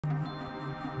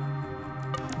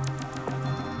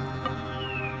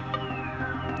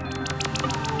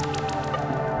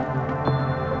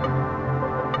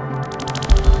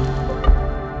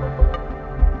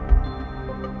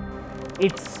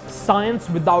It's science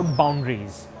without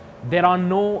boundaries. There are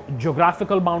no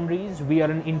geographical boundaries. We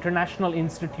are an international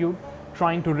institute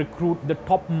trying to recruit the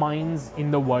top minds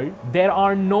in the world. There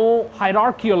are no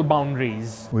hierarchical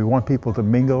boundaries. We want people to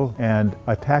mingle and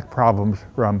attack problems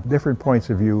from different points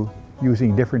of view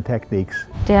using different techniques.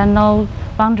 There are no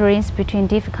boundaries between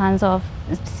different kinds of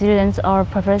students or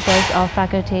professors or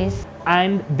faculties.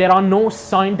 And there are no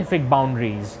scientific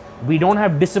boundaries. We don't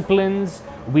have disciplines,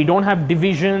 we don't have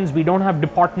divisions, we don't have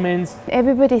departments.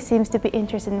 Everybody seems to be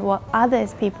interested in what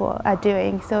others people are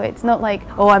doing, so it's not like,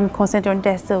 oh, I'm concentrating on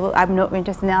this, so I'm not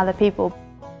interested in other people.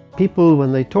 People,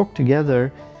 when they talk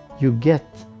together, you get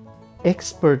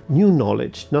expert new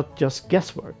knowledge, not just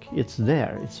guesswork. It's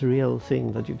there, it's a real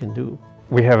thing that you can do.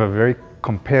 We have a very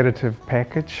competitive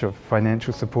package of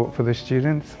financial support for the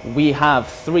students. We have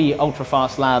 3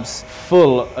 ultra-fast labs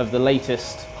full of the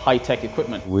latest high-tech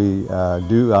equipment. We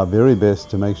do our very best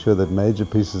to make sure that major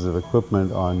pieces of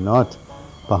equipment are not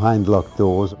behind locked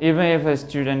doors. Even if as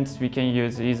students we can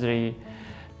use easily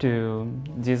to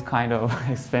this kind of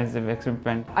expensive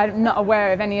equipment. I'm not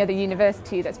aware of any other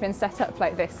university that's been set up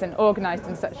like this and organised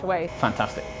in such a way.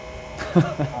 Fantastic.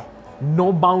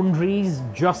 No boundaries,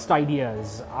 just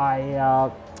ideas.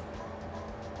 I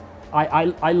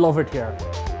love it here.